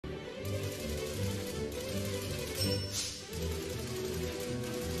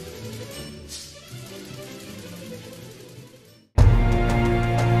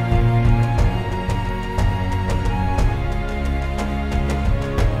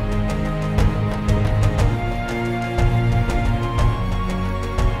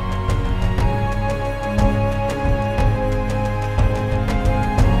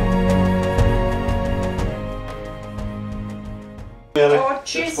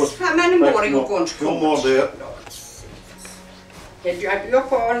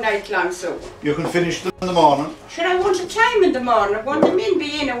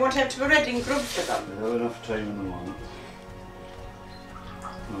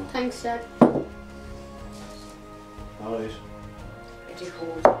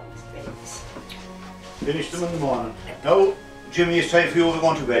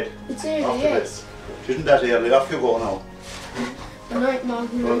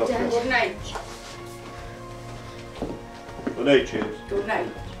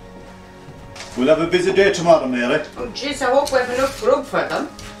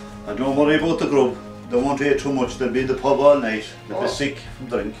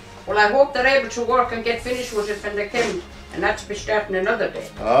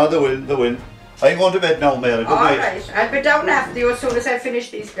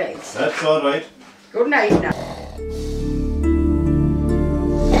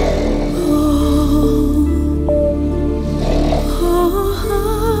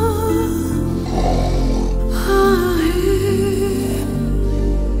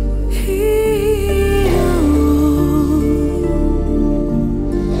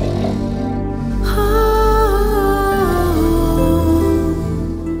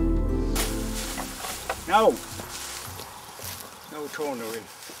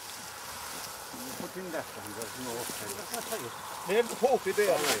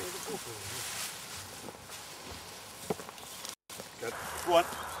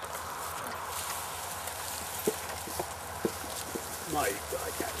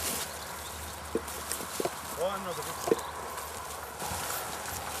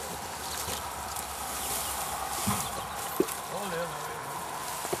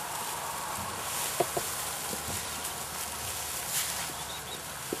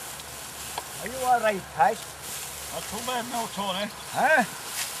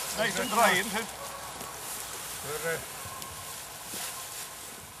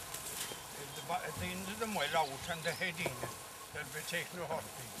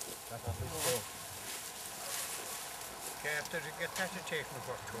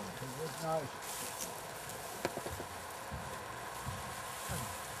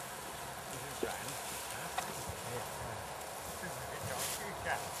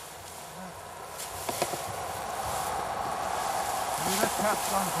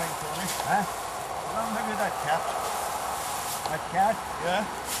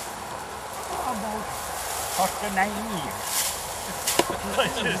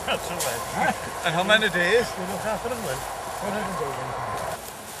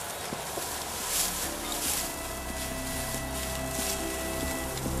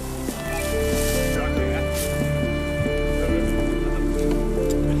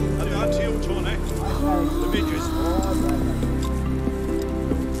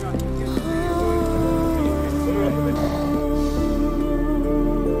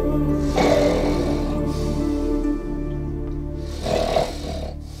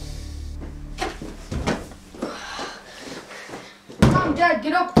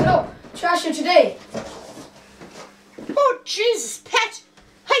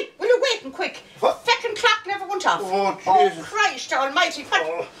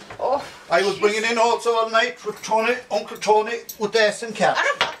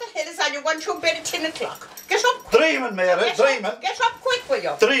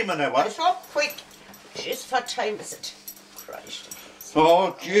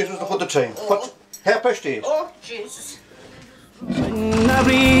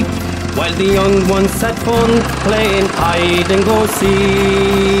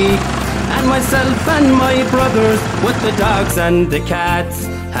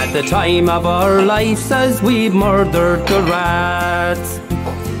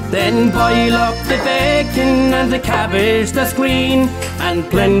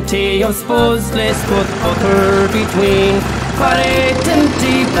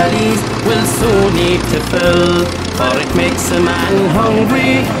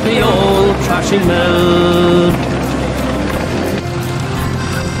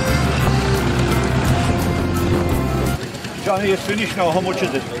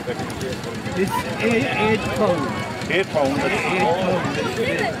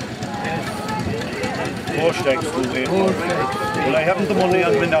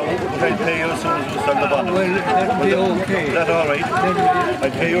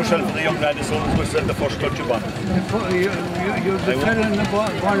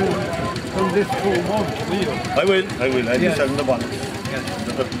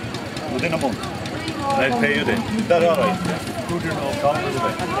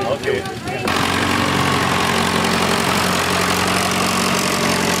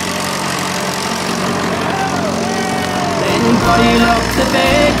the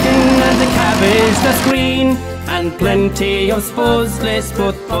bacon and the cabbage that's green, and plenty of spuds,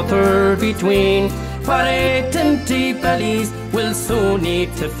 but butter between. For 8 empty bellies will soon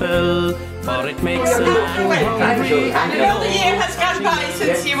need to fill, for it makes a man hungry. And another year has gone by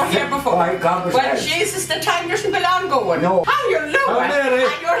since you were here before. Well, Jesus, the time doesn't belong going. No. How you're lower,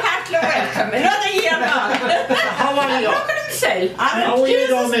 and you're heartily welcome. Another year gone. How are you? Look at himself. How are you,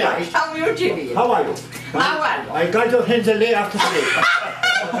 Jesus mate? Christ, how are you, Jimmy? How are you? How are you? I got your hands a lay after today.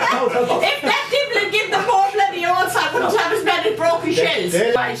 If that diblet give the more bloody odds, I wouldn't have as many broken shells.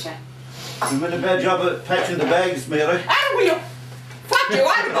 You made a bad job of patching the bags, Mary. And will you? Fuck you,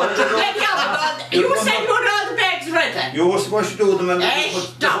 I'm going to bloody out. You said you had all the bags ready. You were supposed to do them and...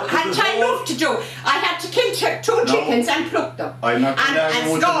 Stop. Had I enough to do. I had to kill 2 chickens and pluck them. I'm not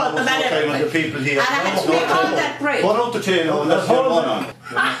and stall them and everything. the people here. And I had to make all that bread. Put out the tail and that's your one on.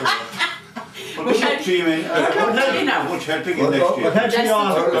 Much helping in next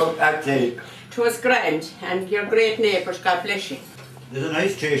year. It was grand, and your great neighbours, God bless you. There's a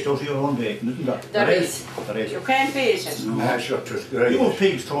nice taste out of your own bacon, isn't there? There is. There is. You can't beat it. No, sure, just great. You have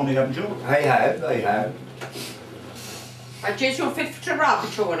pigs, Tony, haven't you? I have. But jeez, you're fit for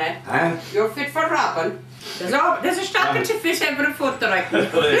Robin, Tony. Huh? You're fit for Robin. There's a stocking to fish every foot, I reckon.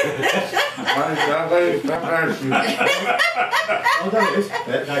 Oh, there is.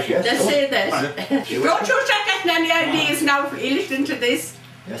 That's yes. Let's say this. Don't you start getting any ideas now listening to this.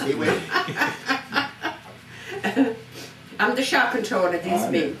 Yes, he will. I'm the shopping Tony, these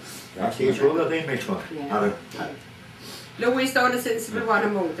men. That's his rule of the image one. Yeah. Louis done a sensible one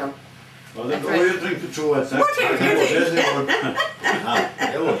among them. Well, then go you drink the true at What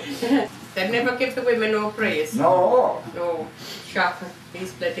They never give the women no praise. No. No. Shocker.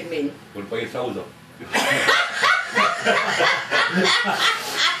 These bloody men. We'll buy 1,000.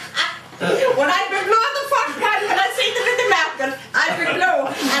 When I will blow the first time when I see them in the market, I will blow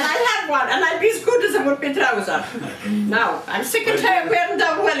and I'll have one and I'll be as good as I would be trouser. Now, I'm sick and tired of wearing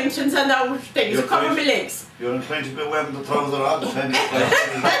down Wellingtons and down things to cover my legs. You're inclined to be wearing the trouser all the time.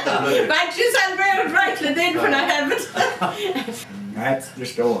 But just I'll wear it rightly then when I have it. That's the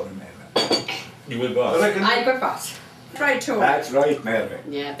story, Mary. You will go. I'll be boss. Try to. That's right, Mary.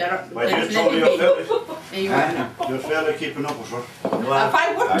 Yeah, they're you're fairly keeping up with her. If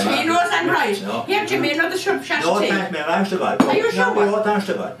I wouldn't, he knows I'm right. No. Here, Jimmy, another shop shot No, tea. thank me, I'm still bad. Are you sure? No, thanks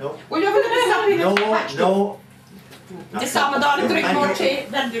to bad. No. Will you have a little something? No. The Salvador drink more tea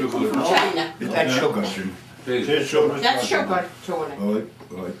than you come from China. That's sugar. That's sugar, Tony.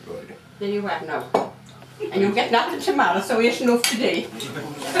 Right. There you have now. And you get nothing tomorrow, so it's enough today.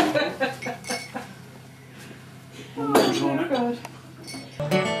 Oh, God.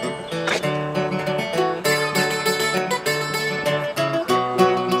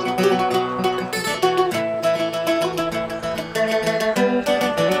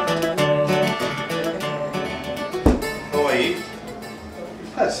 How are you?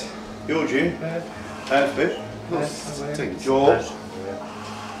 Yes. Eugene? That's it. Joe?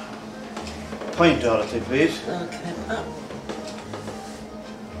 Pint, Dorothy, please. Okay.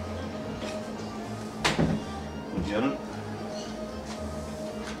 Good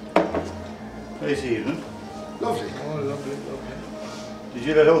nice evening. Lovely. Oh, lovely. Did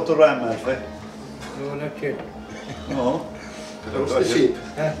you let out the ram, Alfie? No, not yet. No. That was the sheep.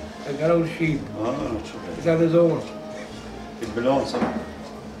 I got out sheep. Oh, not so bad. He's on his own. It belongs to him.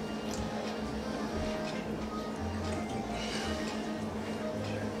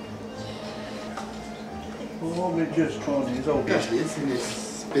 Oh, we just trying these out. Actually,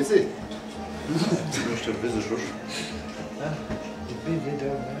 it's busy. Must have visitors. He's busy down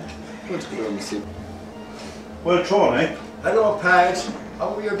there. Let's go down and see. Well, Tony, Hello, Pat.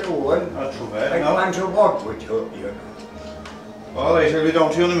 How are you doing? not too bad. I No. want to work with you. All right, I'll be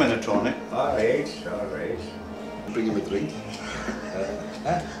down to you in a minute, Tony. All right. Bring him a drink.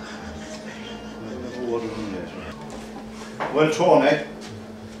 Well, Tony,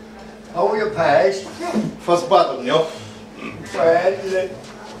 How are you, Pat? first bothering you. Well,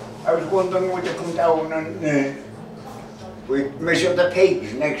 I was wondering would you come down and we measure the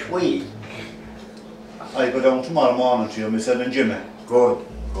pigs next week. I go down tomorrow morning to you, Miss and Jimmy. Good.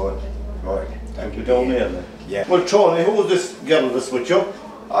 Thank I'll be you. down there then. Yeah. Well, Tony, who was this girl that's with you?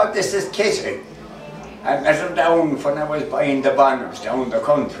 Oh, this is Kitty. I met her down when I was buying the banners down the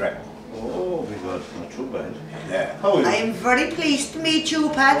country. Oh, very good. Not too bad. Yeah. How are you? I'm very pleased to meet you,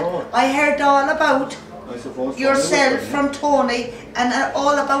 Pat. Oh. I heard all about I suppose yourself Tony was from Tony and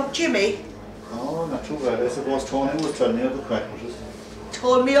all about Jimmy. Oh, not too bad. I suppose Tony was telling you the crack with us.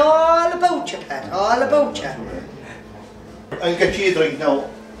 Told me all about you, Pat, all about you. I'll get you a drink now,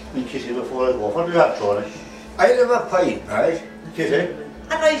 in Kitty, before I go. What do you have, Tony? I have a pipe, right? Kitty?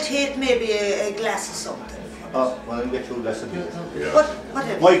 And I'll take maybe a glass of something. Oh, well, I'll get you a glass of beer.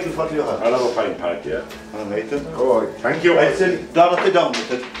 Whatever. Michael, what do you have? I'll have a pint, Pat, yeah. All right, then. Oh, Thank you. I'll send Dorothy down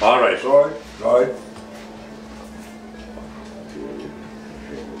with it. All right. right.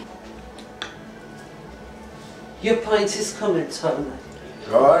 Your pint is coming, Tony.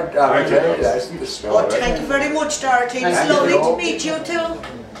 God, Dorothy, that's the smell. Oh, thank you very much, Dorothy. It's Thank lovely you. to meet you too.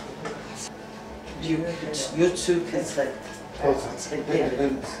 You too can say. It's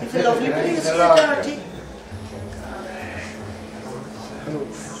a lovely place here, Dorothy.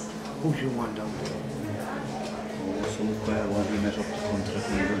 Who's your one down there? Some queer one he met up the country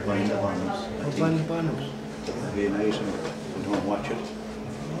and he was buying the banners. Oh, Van the Banners. Very nice and don't watch it.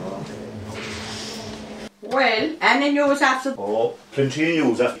 Well, any news after? Oh, plenty of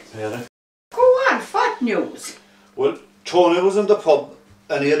news after Perry. Go on, what news? Well, Tony was in the pub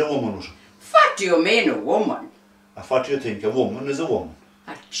and he had a woman with him. What do you mean a woman? What do you think? A woman is a woman.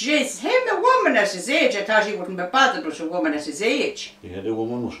 Ah, jeez, him a woman at his age. I thought he wouldn't be bothered with a woman at his age. He had a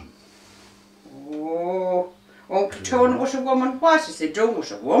woman with him. Oh, Uncle Tony was a woman. What does he do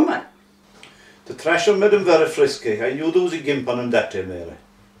with a woman? The thrasher made him very frisky. I knew there was a gimp on him that day, Mary.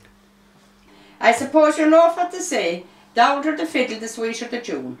 I suppose you know what to say. The older the fiddle, the sweeter the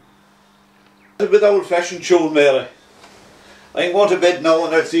tune. A bit old-fashioned tune, Mary. I'm going to bed now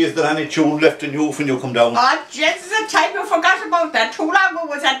and I'll see if there's any tune left in you when you come down. Oh, Jesus, the time you forgot about that. Too long ago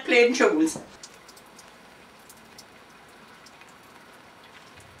was that playing tunes.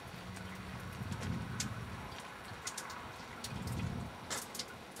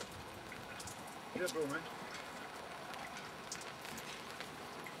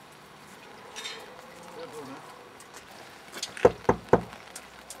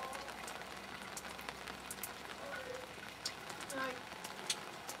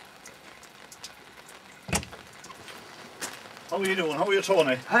 How are you doing? How are you,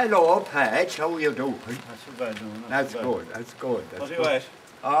 Tony? Hello, Pat. How are you doing? That's so bad, no. That's good. That's good. That's What are good. you at?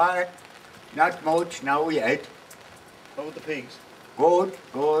 Alright. Not much now yet. How are the pigs? Good,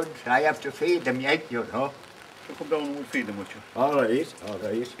 good. I have to feed them yet, you know. So come down and we'll feed them with you. Alright,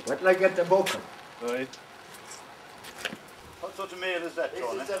 alright. What'll I get the bucket? Right. What sort of meal is that,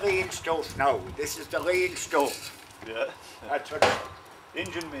 Tony? This is the real stuff now. This is the real stuff. Yeah. That's what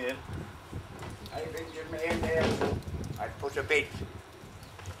Engine meal. I've engine me in there. I put a bit.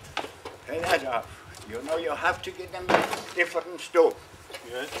 Take that off. You know you have to get them different stuff.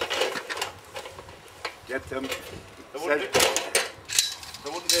 Yeah. Get them. They wouldn't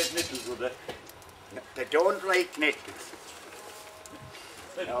eat nipples, would they? They don't like nipples.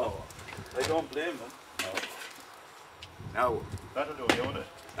 No. I don't blame them. No. That'll do, won't it?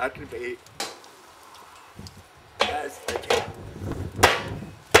 That'll be. That's the thing.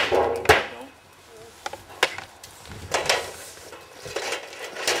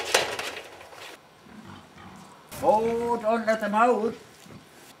 Oh, don't let them out.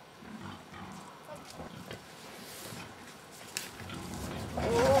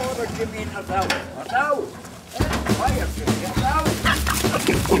 Oh, they're giving us out. Us out. Fire, get out.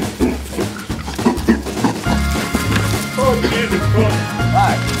 Oh, Jesus Christ.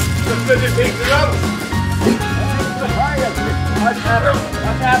 Right. The bloody pigs are out. Fire, what's that?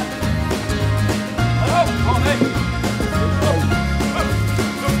 What's that? Hello, Tony.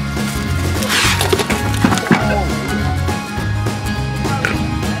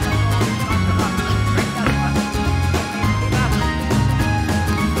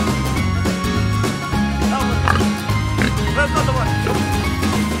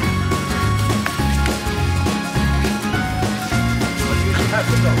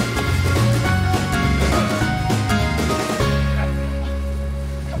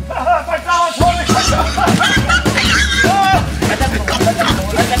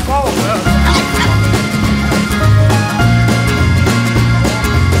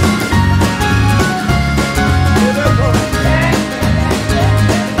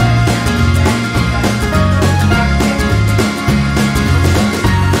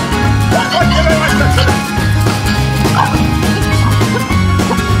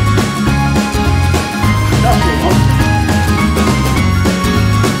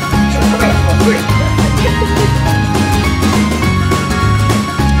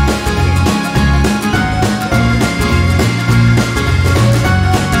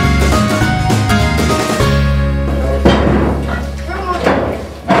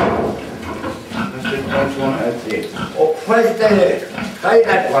 Where's the... Try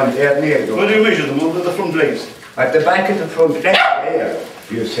that one there near you. Where do you measure them? Under the front legs? At the back of the front leg there,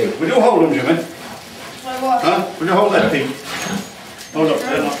 you see. Will you hold them, Jimmy? Huh? Will you hold that pig? Hold up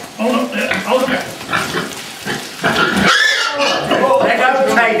there now. Hold up there. Hold up there.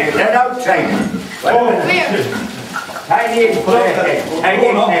 outside. Where? I need play. I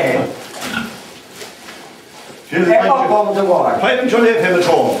need play. Step up over the wall. Why don't you leave him at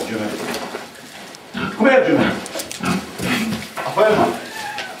home, Jimmy? Come here, Jimmy. Where am I?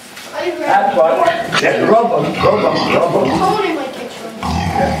 That's what. Then rub him. Tony might catch one.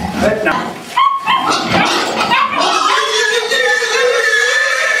 But now.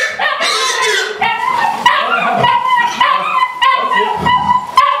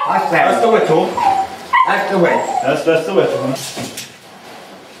 That's the whistle. That's the whistle. That's the whistle.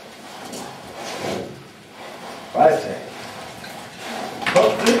 What's it?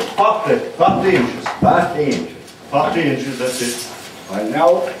 40 inches. 40 inches. 40 inches, that's it. Well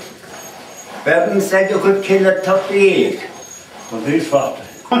now, Bevan said you could kill a 38. Well, these 40.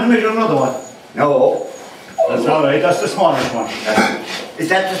 Want to measure another one? No. That's alright, that's the smallest one. Is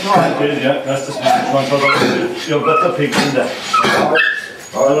that the smallest one? It is, yeah, that's the smallest one. So you've got the pigs in there.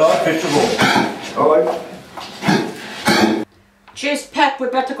 Alright, fit to go. Alright. Jeez, Pat, we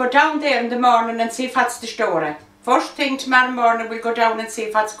better go down there in the morning and see if that's the story. First thing tomorrow morning we'll go down and see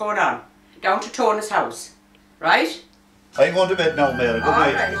if what's going on. Down to Tony's house. Right? I'm going to bed now, Mary. Good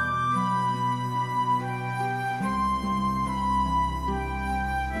night. Alright.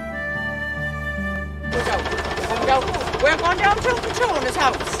 Go down. We're going down to Tony's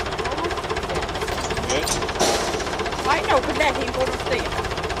house. I know, but let him go upstairs.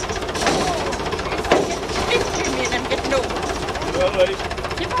 Oh, jeez, Jimmy and I'm getting over. All right.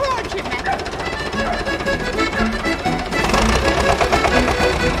 Give her on, Jimmy.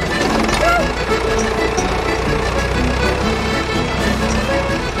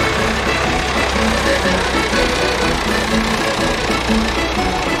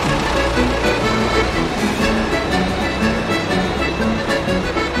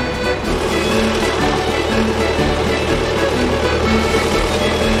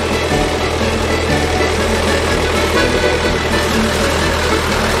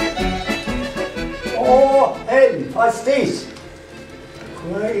 Oh, hey, what's this?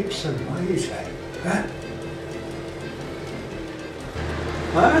 Grapes and mice, huh?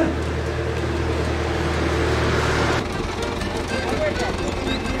 Huh?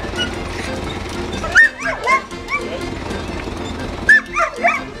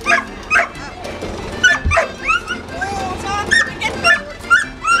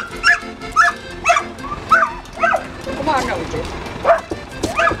 Come on now,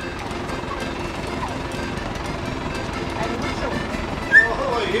 Jim.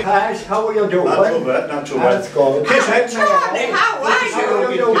 Pat, how are you doing? Not too bad, not too bad. Let's go. Kiss it. Tony, how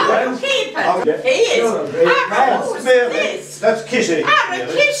are you? How keeping? He is. Who's this? That's Kissy. Kiss it. How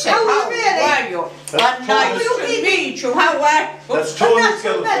are you? Nice to meet you. How are you? That's Tony's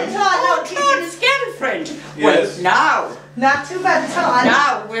girlfriend. Oh, Tony's girlfriend. Yes. Well, now. Not too bad at all.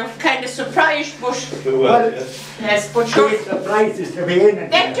 Now, we're kind of surprised, but... Well, Yes, but sure. these surprises to be in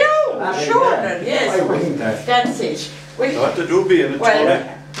it. They do, sure, yes. I wouldn't have. That's it. We, What to do being a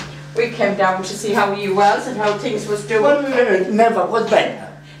well, we came down to see how you was and how things was doing. Well, it never was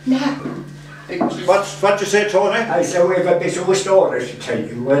better. No. What you say, Tony? I said we have a bit of a story to tell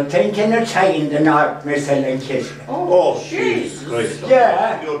you. We're thinking of tying the knot, Mr. Lincoln. Oh, Jesus. Christ.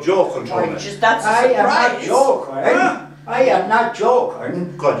 Yeah. You're joking, Tony. That's a I am not surprise. joking. Huh? I am not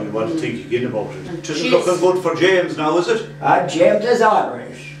joking. God, you want to think again about it. It isn't Jeez. looking good for James now, is it? James is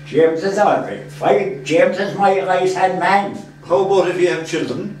alright. James is alright. James is my right-hand man. How about if you have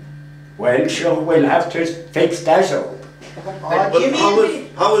children? Well, sure, we'll have to fix that up. Well,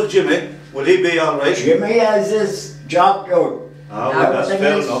 how is Jimmy? Will he be alright? Jimmy has his job done. Ah, well, that's Everything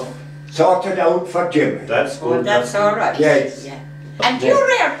fair is enough. sorted out for Jimmy. That's good. Oh, that's all right. Yes. Yeah. And you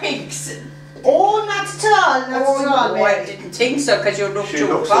rear pigs? Oh, not at all, not at all, no, I Mary. didn't think so, because you look She too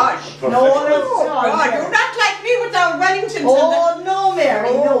looks posh. No, not at Oh, all, God, Mary. you're not like me with our Wellingtons Oh, no, Mary,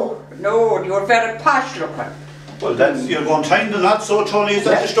 no. No, you're very posh looking. Well, that's, you're going tying the knot, so Tony, is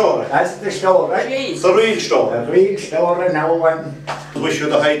that the story? That's the story. Jeez. The real story. The real story now. Wish you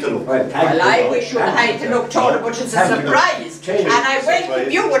the height of look. Well, thank Well, I you. wish you had to look taller, but it's a Thank you. surprise. Thank And you. I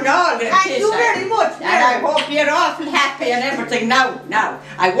welcome you and all. Thank you very much, And I Mary. hope you're awful happy and everything now.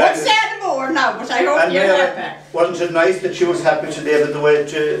 I won't That is- say any more now, but I hope And you're Mary, happy. wasn't it nice that she was happy today with the way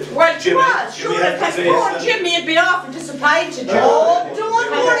to Well, Jimmy? was, sure, had because the poor face Jimmy would be awful disappointed. Oh, don't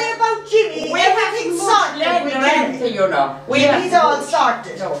worry about Jimmy. We Everything's sorted with Jimmy. you know. Jimmy's all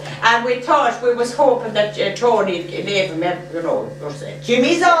sorted. And we thought, we was hoping that Tony would leave him, you know, you're saying.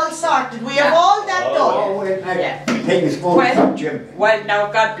 Jimmy's all sorted. We have all that Oh, done. we'll make Yeah. things move Well- for Jimmy. Well, now,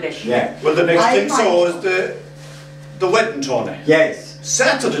 God bless you. Yeah. Well, the next I thing so mind. is the wedding, Tony. Yes.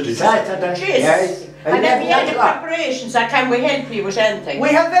 Saturday, did you say? Saturday. Jeez. Yes. And have you any preparations, or can we help you with anything? We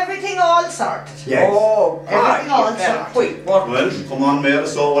have everything all sorted. Yes. Oh, Everything God, all you're very sorted. quick working. Well, come on, Mayor,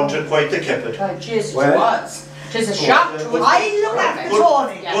 so want to quite the keep it. Oh, Jesus, Well, it was. Tis a shock to us. I look after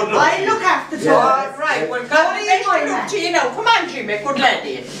Tony. Yeah. I look after Tony. All right, well, God, Tony best is my look man. to you now. Come on, Jimmy, good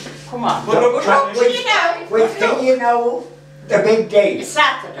laddie. Come on. Good luck, Good luck to you now. Which day you know the big day? It's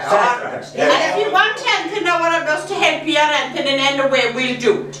Saturday. Saturday, All right. yeah. And if you want anything now or us to help you or anything in any way, we'll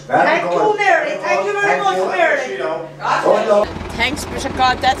do it. Thank you, Mary. Thank you very much, Mary. Oh, no. Thanks be to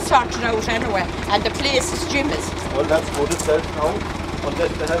God, that's sorted out anyway. And the place is Jimmy's. Well, that's good itself now.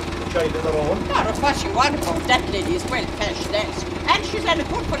 Unless they have the child of their own. Not of what you want about that lady is well cashed that. And she's on a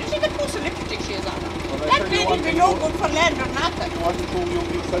good for it. She's a pussy lipstick she is on her. That lady will be no good for land or nothing. You want to show you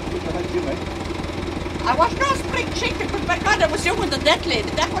yourself with the head, Jimmy? I was no spring chicken, but my God, I was younger than that lady.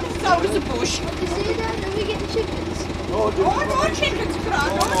 That one is out of the bush. You see that? Are we getting chickens? No, Oh, no chickens,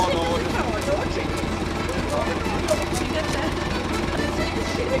 Claude. No chickens.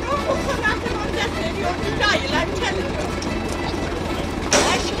 She will no good for nothing on that lady. You'll die, I'm telling you.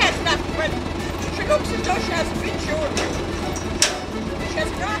 And she has nothing. Well, she looks as though she has a bit short. She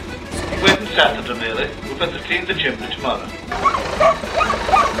has nothing. Wait and Saturday, Mary. We've got to clean the chimney tomorrow.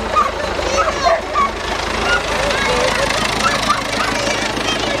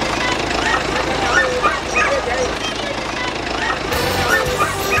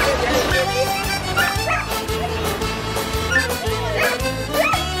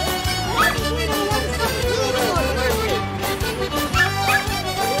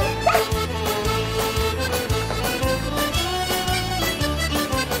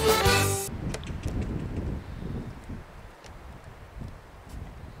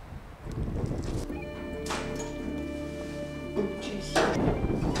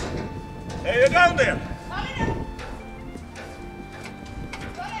 Hey, you're down there.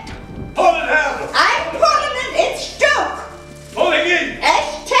 Pull it out. I'm pulling it, it's stuck. Pull it in.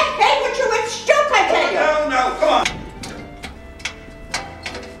 It's hey, with you, it's stuck, I Pull tell it you. down now, come on.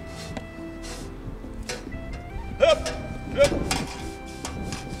 Up, up.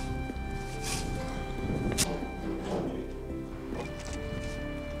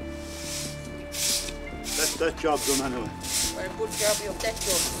 That's that job done anyway. Well, good job you have that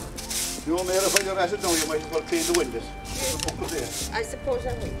done. You know, Mayor, if I get at it now, you might as well clean the windows. Up there. I suppose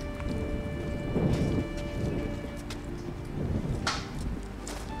I will.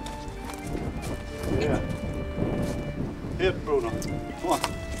 Yeah. Here, Bruno. Come on.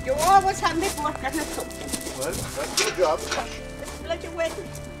 You always have me working at something. Well, that's your job. It's bloody wedding.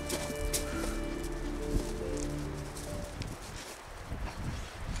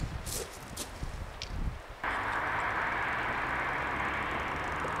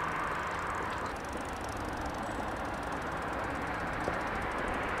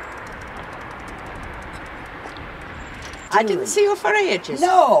 I didn't see you for ages.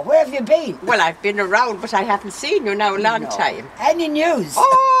 No, where have you been? Well, I've been around, but I haven't seen you now a long time. Any news?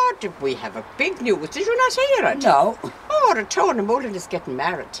 Oh, did we have a big news? Did you not hear it? No. Oh, the Tony Mullen is getting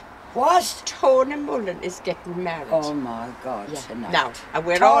married. What? Tony Mullen is getting married. Oh my God! Yeah. Tonight. Now, and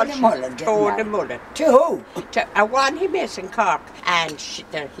we're Tony all Mullen getting Tony married. Mullen. To who? To a one he met in Cork, and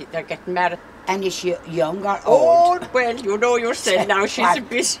they're getting married. And is she young or old? Oh, well, you know yourself now. She's a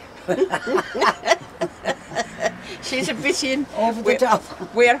bit. She's a bit in. Over the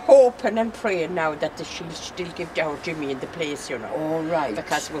top. We're hoping and praying now that she'll still give down Jimmy in the place, you know. All right.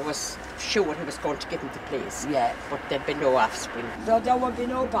 Because we was sure he was going to get into place. Yeah. But there'd be no offspring. There won't be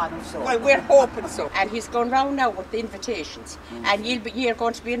no bottom, so. Well, we're hoping so. And he's gone round now with the invitations. And you're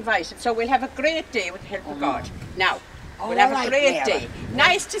going to be invited. So we'll have a great day with the help of God. Now, we'll have a great day.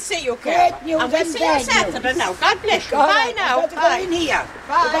 Nice to see you, Carol. Great news and we'll and see you bad Saturday news. now. God bless you. All Bye right, now. I've got to go in here.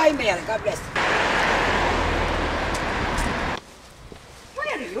 Bye. Goodbye, Mary. God bless.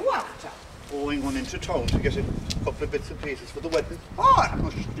 Where are you after? Oh, I'm going into town to get a couple of bits and pieces for the wedding.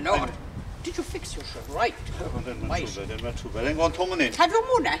 Oh, Lord. Did you fix your shirt right? Oh, then not Right. too bad, then not too bad. I'm going Tumman in. Have you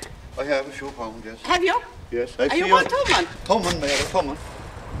money? I have a few pounds, yes. Have you? Yes, Are you going Tumman? Tumman, Mayor, Tumman.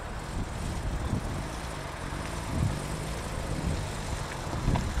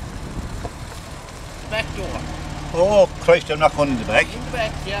 Back door. Oh, Christ, I'm not going in the back. In the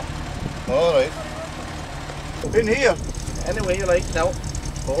back, yeah. All right. In here. Anyway you like now.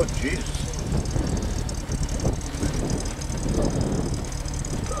 Oh, Jesus.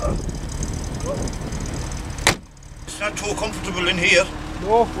 It's not too comfortable in here.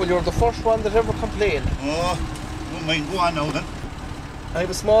 No, well you're the first one that ever complained. Oh, don't mind. Go on now then. I have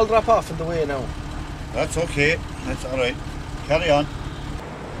a small drop off in the way now. That's okay. That's all right. Carry on.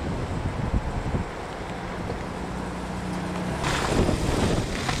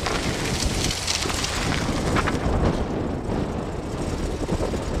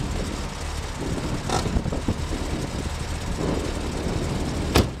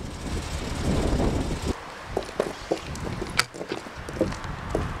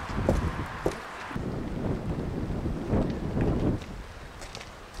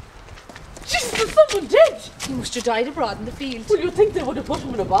 did? He must have died abroad in the field. Well, you'd think they would have put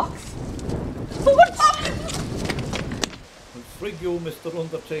him in a box. But what? Well, frig you, Mr.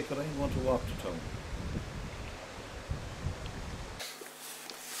 Undertaker, I want to walk to town.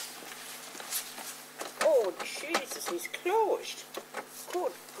 Oh, Jesus, he's closed.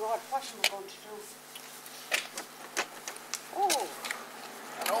 Good God, what am I going to do? Oh.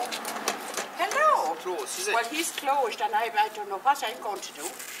 Hello? Hello? Closed, is it? Well, he's closed and I don't know what I'm going to do.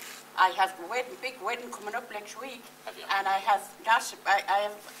 I have a big wedding coming up next week. Have you? And I have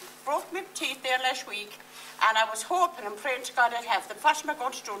broke my teeth there last week and I was hoping and praying to God I'd have them. What am I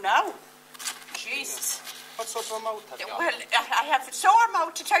going to do now? Jesus. What sort of a mouth have you got? Well, I have a sore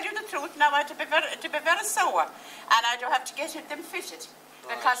mouth, to tell you the truth, now to be very sore. And I don't have to get them fitted.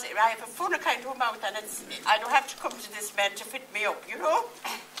 Right. Because I have a funny kind of mouth and I don't have to come to this man to fit me up, you know?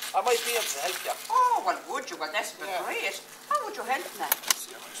 I might be able to help you. Oh, well, would you? Well, that's great. How would you help me?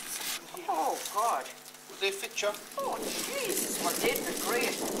 Oh, God. Would they fit you? Oh, Jesus. Well, they'd be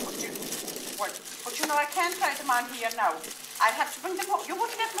great. But you know, I can't try them on here now. I'd have to bring them home. You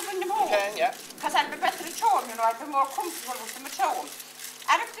wouldn't let me bring them home? You can, yeah. Because I'd be better at home, you know. I'd be more comfortable with them at home.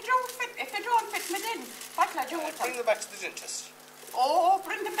 And if they don't fit me then, what will I do with them? Bring them back to the dentist. Oh,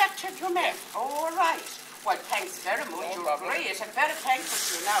 bring them back to your man. All right. Well, thanks very much. No You're problem. great. I'm very thankful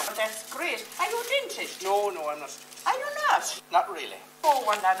to you now. But that's great. Are you a dentist? No, I'm not. Are you not? Not really. Oh,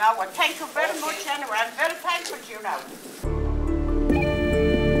 well, now, well, thank you very much anyway. I'm very thankful to you now.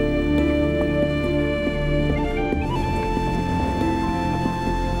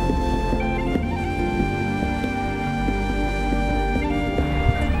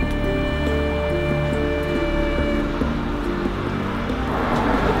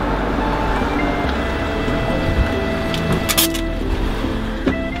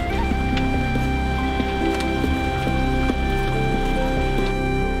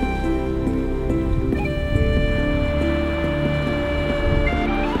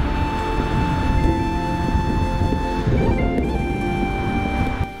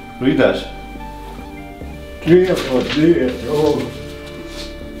 Read that. Dear, oh.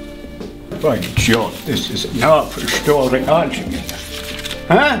 By John, this is an awful story altogether.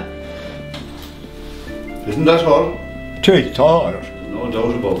 Huh? Isn't that all? Take all. No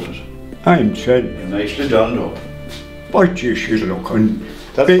doubt about it. I'm saying. You're nicely done, though. But you should look on.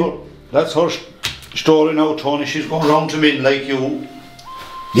 That's her story now, Tony. She's going round to men like you.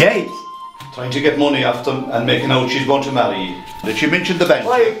 Yes. Trying to get money off them and making out she's going to marry you. Did she mention the bank?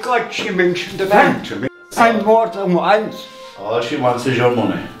 By God, she mentioned the bank to me. And more than once. All she wants is your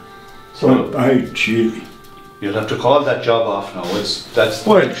money. So, gee. You'll have to call that job off now.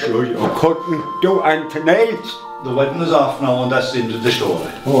 Well, sure, you couldn't do anything else. The wedding is off now and that's the end of the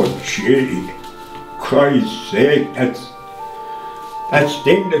story. Oh, gee. Christ's sake, that's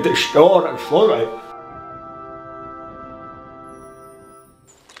the end of the story for it.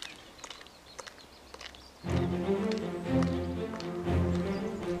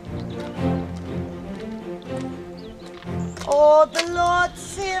 Oh, the Lord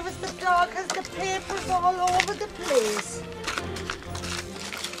save us, the dog has the papers all over the place.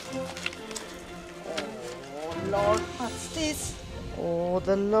 Oh, Lord, what's this? Oh,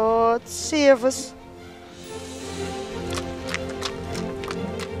 the Lord save us.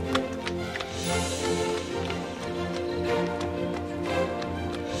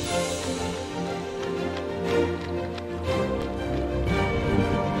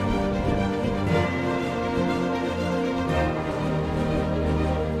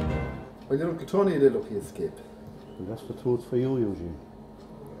 Well, you look at Tony, they look, he escaped. Well, that's the truth for you, Eugene.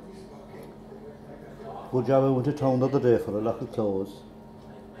 Good job I went to town the other day for a lot of clothes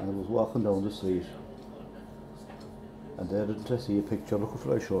and I was walking down the street and there didn't I see a picture, look at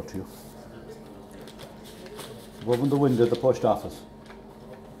what I showed to you. Above in the window of the post office.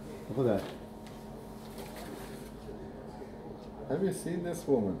 Look at that. Have you seen this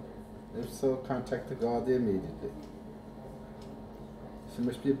woman? If so, contact the Gardaí immediately. She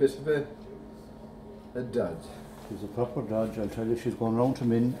must be a bit of a dodge. She's a proper dodge, I'll tell you. She's going round to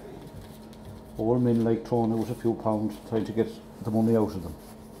men, all men like Tony with a few pounds, trying to get the money out of them.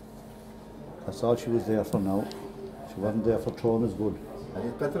 That's all she was there for now. She wasn't there for Tony's good. And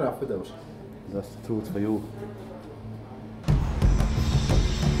he's better off without. That's the truth for you.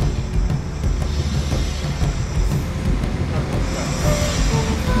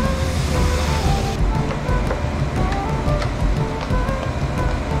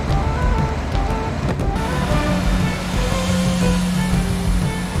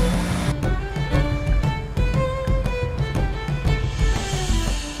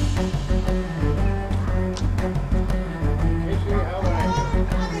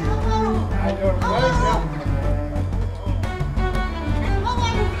 Well,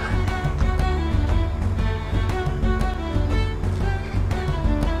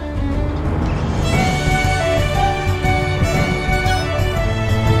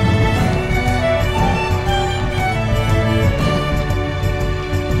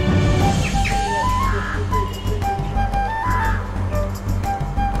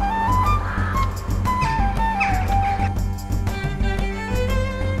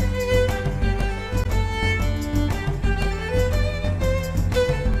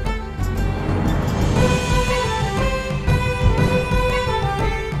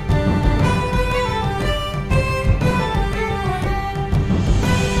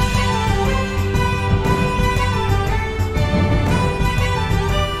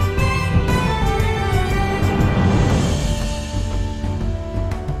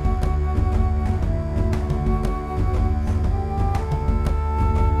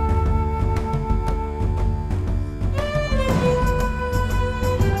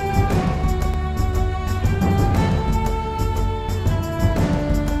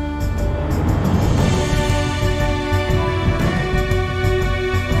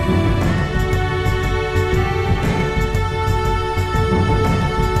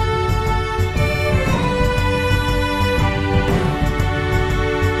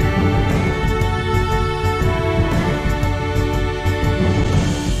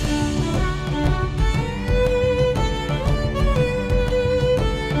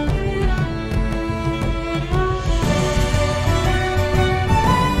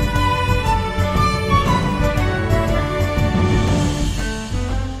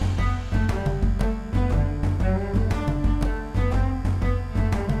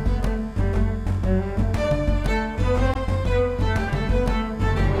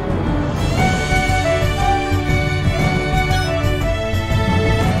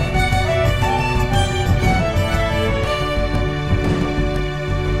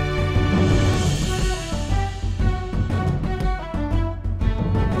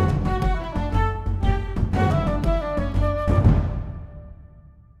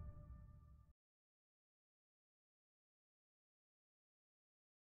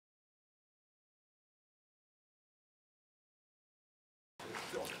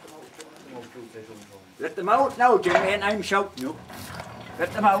 Let them out now, Jimmy, and I'm shouting you.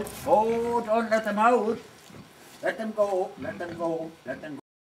 Let them out. Oh, don't let them out. Let them go, let them go, let them go.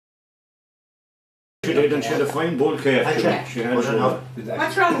 She did, and she had a fine bull calf. She had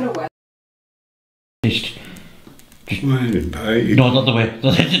What's wrong with it? No, not the way.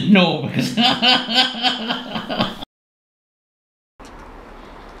 I didn't know because.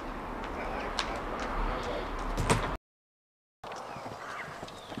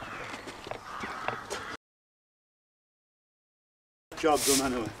 Job done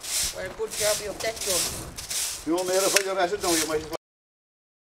anyway. Well, good job you have that done. You want me to put your acid down, you might as well.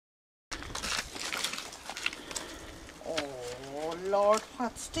 Oh, Lord,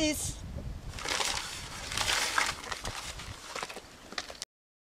 what's this?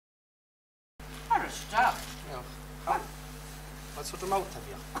 Stop. No. Oh. What's with the mouth of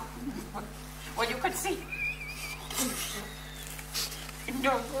you? Well, you can see.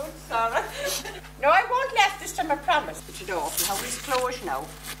 No good, Sarah. No, I won't laugh this time, I promise. But you know, how he's closed now.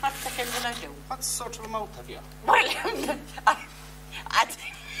 What the hell will I do? What sort of a mouth have you? Well,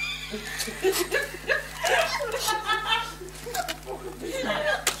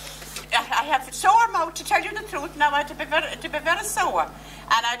 I have a sore mouth, to tell you the truth. Now I have to be very sore,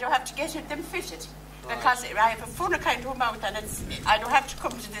 and I don't have to get them fitted. Because I have a funny kind of mouth, and I don't have to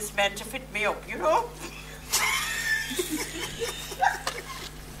come to this man to fit me up, you know?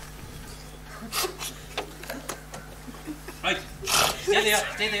 Right, stay there,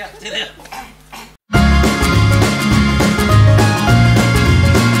 stay there, stay there.